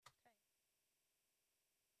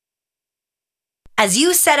As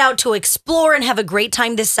you set out to explore and have a great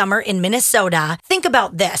time this summer in Minnesota, think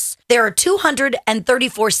about this. There are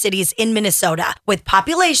 234 cities in Minnesota with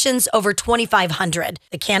populations over 2,500.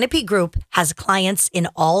 The Canopy Group has clients in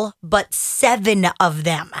all but 7 of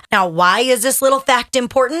them. Now, why is this little fact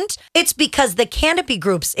important? It's because the Canopy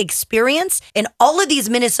Group's experience in all of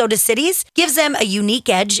these Minnesota cities gives them a unique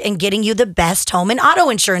edge in getting you the best home and auto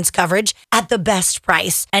insurance coverage at the best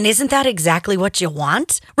price. And isn't that exactly what you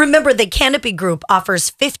want? Remember, the Canopy Group offers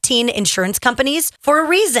 15 insurance companies for a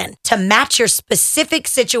reason, to match your specific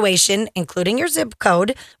situation, including your zip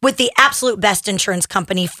code, with the absolute best insurance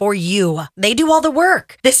company for you. They do all the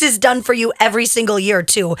work. This is done for you every single year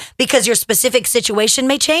too, because your specific situation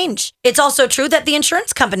may change. It's also true that the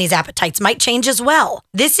insurance company's appetites might change as well.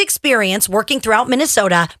 This experience working throughout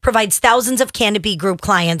Minnesota provides thousands of Canopy Group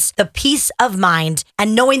clients the peace of mind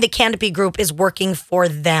and knowing the Canopy Group is working for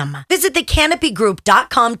them. Visit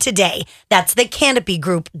thecanopygroup.com today. That's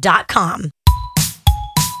thecanopygroup.com.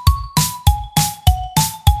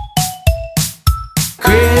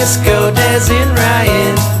 Crisco, Des and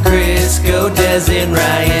Ryan. Crisco, Des and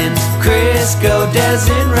Ryan. Crisco,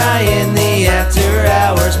 Des and Ryan. The After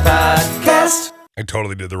Hours Podcast. I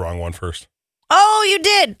totally did the wrong one first. Oh, you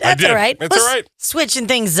did. That's I did. all right. That's all right. Switching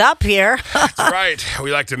things up here. That's right.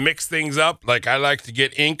 We like to mix things up. Like I like to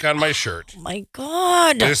get ink on my shirt. Oh my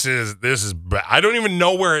God. This is. I don't even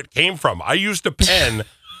know where it came from. I used a pen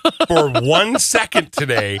for 1 second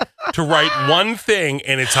today to write one thing,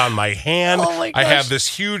 and it's on my hand. Oh my gosh. I have this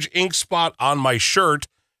huge ink spot on my shirt,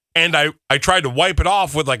 and I tried to wipe it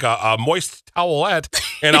off with like a moist towelette,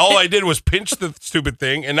 and all I did was pinch the stupid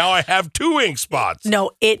thing, and now I have 2 ink spots. No,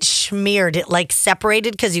 it smeared. It like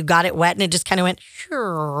separated because you got it wet, and it just kind of went.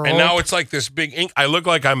 And now it's like this big ink. I look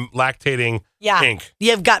like I'm lactating ink.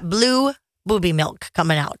 You've got blue booby milk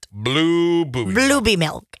coming out. Blue booby. Blueby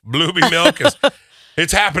milk. Blueby milk is...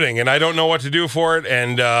 It's happening, and I don't know what to do for it.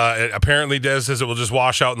 And apparently, Des says it will just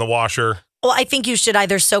wash out in the washer. Well, I think you should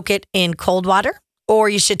either soak it in cold water, or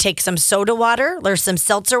you should take some soda water or some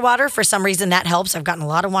seltzer water. For some reason, that helps. I've gotten a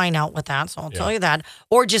lot of wine out with that, so I'll tell you that.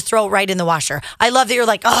 Or just throw it right in the washer. I love that you're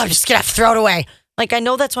like, oh, I'm just going to have to throw it away. Like, I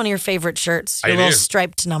know that's one of your favorite shirts, your little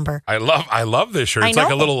striped number. I love this shirt. It's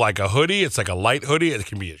like a little, like a hoodie. It's like a light hoodie. It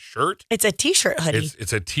can be a shirt. It's a T-shirt hoodie.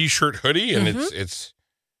 It's a T-shirt hoodie, and it's.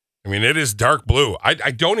 I mean, it is dark blue.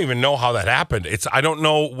 I don't even know how that happened. I don't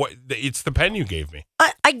know what. It's the pen you gave me.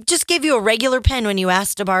 I just gave you a regular pen when you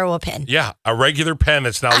asked to borrow a pen. Yeah, a regular pen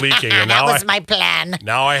that's now leaking, and that was my plan.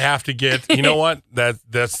 Now I have to get. You know what?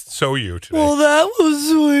 That's so you today. Well, that was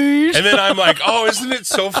sweet. And then I'm like, oh, isn't it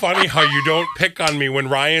so funny how you don't pick on me when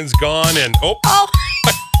Ryan's gone? And oh.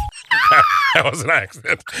 That was an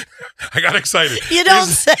accident. I got excited. You don't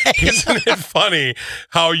say. Isn't it funny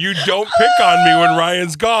how you don't pick on me when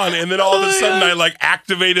Ryan's gone, and then all of a sudden I like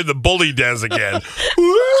activated the bully Des again.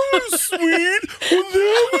 Oh, that was sweet. Oh,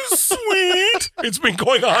 that was sweet. It's been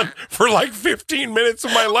going on for like 15 minutes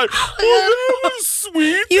of my life. Oh, that was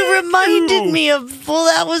sweet. You reminded me of, well,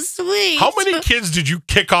 that was sweet. How many kids did you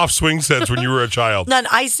kick off swing sets when you were a child? None.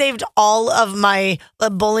 I saved all of my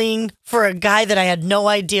bullying for a guy that I had no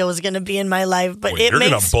idea was going to be in my life, but you're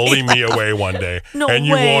going to bully me away one day, and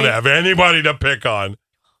you won't have anybody to pick on.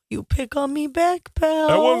 You pick on me back, pal.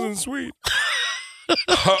 That wasn't sweet.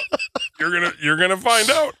 You're gonna find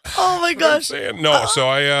out. Oh my gosh! No, so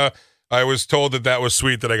I was told that was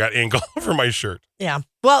sweet that I got ink all over my shirt. Yeah.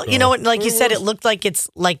 Well, you know what? Like you said, it looked like it's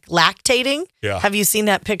like lactating. Yeah. Have you seen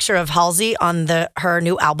that picture of Halsey on her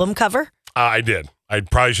new album cover? I did. I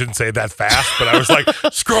probably shouldn't say it that fast, but I was like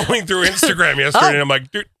scrolling through Instagram yesterday, and I'm like,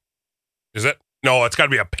 dude, is it? No, it's got to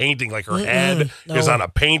be a painting. Like her head is on a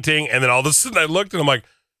painting, and then all of a sudden I looked, and I'm like,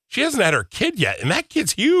 she hasn't had her kid yet, and that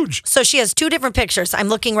kid's huge. So she has 2 different pictures. I'm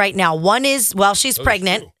looking right now. One is while she's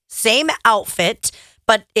pregnant, same outfit,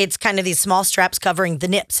 but it's kind of these small straps covering the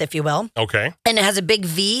nips, if you will. Okay. And it has a big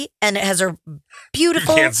V, and it has her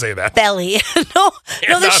beautiful you can't say that. belly. no,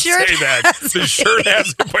 the shirt. Say that. The shirt has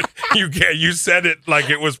it, but you can't. You said it like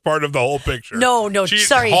it was part of the whole picture. No,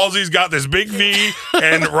 sorry. Halsey's got this big V,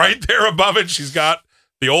 and right there above it, she's got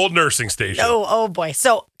the old nursing station. Oh boy.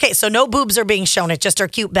 So no boobs are being shown. It's just her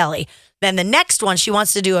cute belly. Then the next one, she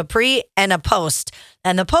wants to do a pre and a post.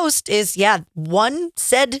 And the post is, one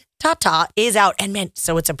said Tata is out. And man,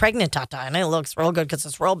 so it's a pregnant Tata. And it looks real good because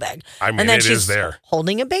it's real big. I mean, and then it she's is there.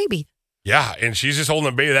 Holding a baby. Yeah. And she's just holding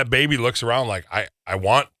a baby. That baby looks around like, I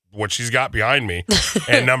want what she's got behind me.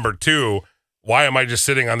 And number 2, why am I just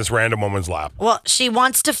sitting on this random woman's lap? Well, she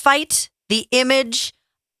wants to fight the image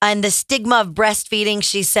and the stigma of breastfeeding.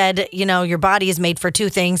 She said, your body is made for 2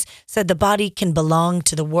 things. Said the body can belong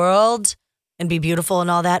to the world and be beautiful and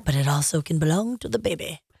all that, but it also can belong to the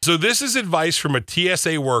baby. So this is advice from a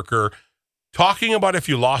TSA worker talking about if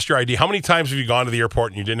you lost your ID. How many times have you gone to the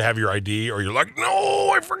airport and you didn't have your ID, or you're like,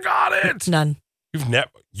 no, I forgot it? None.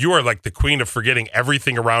 You are like the queen of forgetting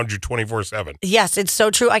everything around you 24/7. Yes, it's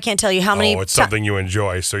so true. I can't tell you how many. Oh, it's something you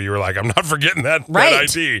enjoy. So you were like, I'm not forgetting that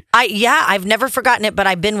ID. I've never forgotten it, but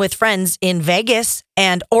I've been with friends in Vegas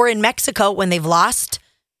or in Mexico when they've lost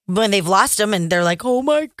them and they're like, oh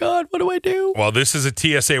my God, what do I do? Well, this is a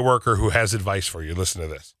TSA worker who has advice for you. Listen to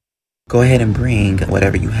this. Go ahead and bring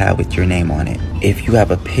whatever you have with your name on it. If you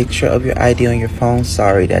have a picture of your ID on your phone,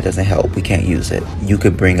 sorry, that doesn't help. We can't use it. You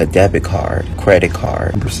could bring a debit card, credit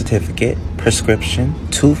card, birth certificate, prescription,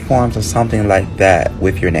 2 forms of something like that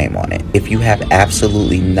with your name on it. If you have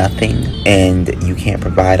absolutely nothing and you can't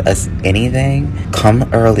provide us anything, come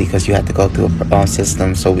early because you have to go through a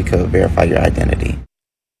system so we could verify your identity.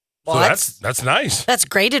 Well, so that's nice. That's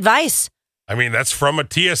great advice. I mean, that's from a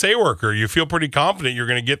TSA worker. You feel pretty confident you're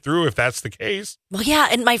going to get through if that's the case. Well, yeah.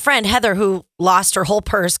 And my friend Heather, who lost her whole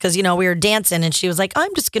purse because, we were dancing and she was like,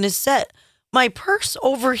 I'm just going to set my purse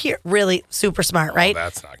over here. Really super smart, right? Oh,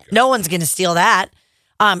 that's not good. No one's going to steal that.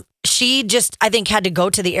 She just, I think, had to go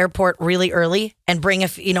to the airport really early and bring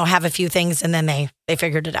have a few things, and then they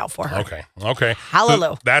figured it out for her. Okay.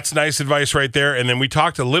 Hallelujah. So that's nice advice right there. And then we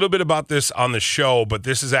talked a little bit about this on the show, but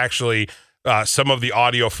this is actually some of the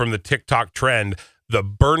audio from the TikTok trend, the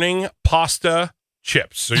burning pasta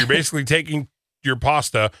chips. So you're basically taking your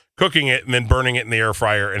pasta, cooking it, and then burning it in the air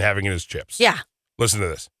fryer and having it as chips. Yeah. Listen to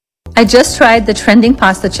this. I just tried the trending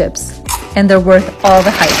pasta chips, and they're worth all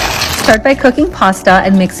the hype. Start by cooking pasta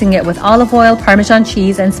and mixing it with olive oil, Parmesan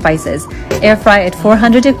cheese, and spices. Air fry at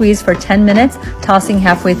 400 degrees for 10 minutes, tossing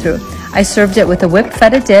halfway through. I served it with a whipped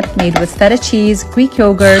feta dip made with feta cheese, Greek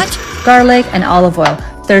yogurt, garlic, and olive oil.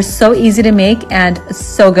 They're so easy to make and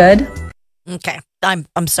so good. Okay.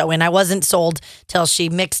 I'm so in. I wasn't sold till she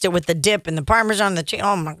mixed it with the dip and the Parmesan, the cheese.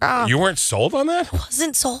 Oh my God. You weren't sold on that? I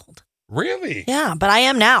wasn't sold. Really? Yeah, but I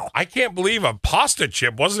am now. I can't believe a pasta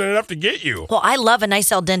chip wasn't enough to get you. Well, I love a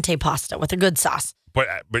nice al dente pasta with a good sauce.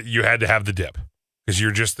 But you had to have the dip because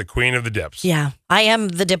you're just the queen of the dips. Yeah, I am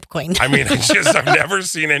the dip queen. I mean, I've never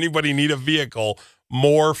seen anybody need a vehicle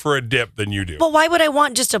more for a dip than you do. Well, why would I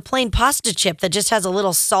want just a plain pasta chip that just has a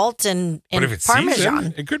little salt and but if it's Parmesan?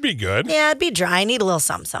 Seasoned, it could be good. Yeah, it'd be dry. I need a little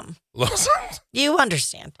something. You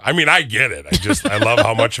understand. I mean, I get it. I love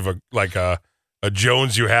how much of a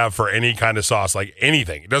Jones you have for any kind of sauce, like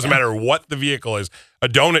anything. It doesn't matter what the vehicle is. A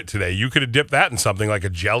donut today, you could have dipped that in something like a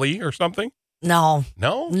jelly or something. No.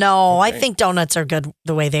 No? No, Okay. I think donuts are good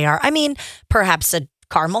the way they are. I mean, perhaps a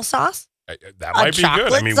caramel sauce. That might be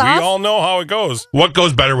good. I mean, sauce? we all know how it goes. What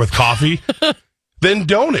goes better with coffee than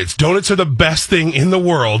donuts? Donuts are the best thing in the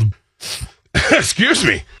world. Excuse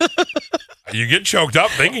me. You get choked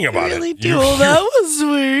up thinking about it. Really do. That was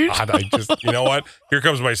sweet. God, you know what? Here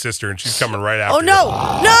comes my sister, and she's coming right after. Oh, no.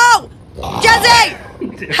 No! Jesse!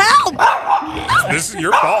 Help! This is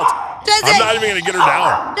your fault. Jesse! I'm not even going to get her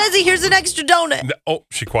down. Jesse, here's an extra donut. Oh,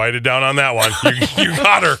 she quieted down on that one. You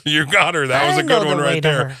got her. You got her. That was a good one right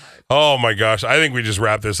there. Oh, my gosh. I think we just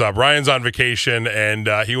wrapped this up. Ryan's on vacation, and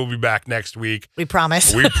he will be back next week. We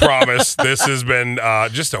promise. We promise. This has been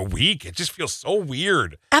just a week. It just feels so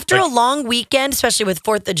weird. After a long weekend, especially with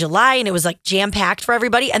 4th of July, and it was like jam-packed for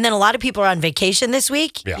everybody, and then a lot of people are on vacation this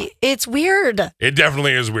week. Yeah. It's weird. It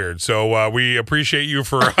definitely is weird. So we appreciate you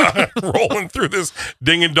for rolling through this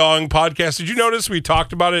Ding and Dong podcast. Did you notice we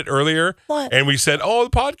talked about it earlier? What? And we said, the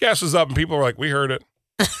podcast is up, and people were like, we heard it.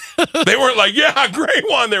 They weren't like, yeah, great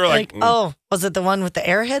one. They were like, oh, was it the one with the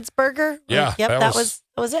Airheads burger? Yeah. Yep, that was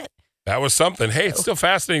it. That was something. Hey, it's still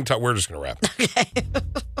fascinating. We're just going to wrap it. Okay.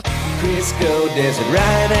 Crisco, Desert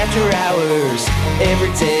Ryan after hours.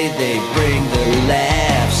 Every day they bring the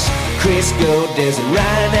laughs. Crisco, Desert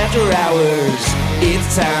Ryan after hours.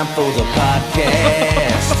 It's time for the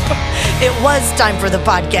podcast. It was time for the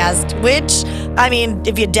podcast, which, I mean,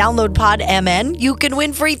 if you download Pod MN, you can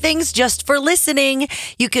win free things just for listening.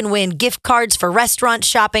 You can win gift cards for restaurant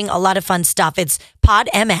shopping, a lot of fun stuff. It's Pod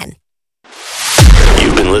MN.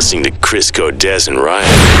 You've been listening to Crisco, Des, and Ryan.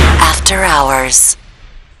 After Hours.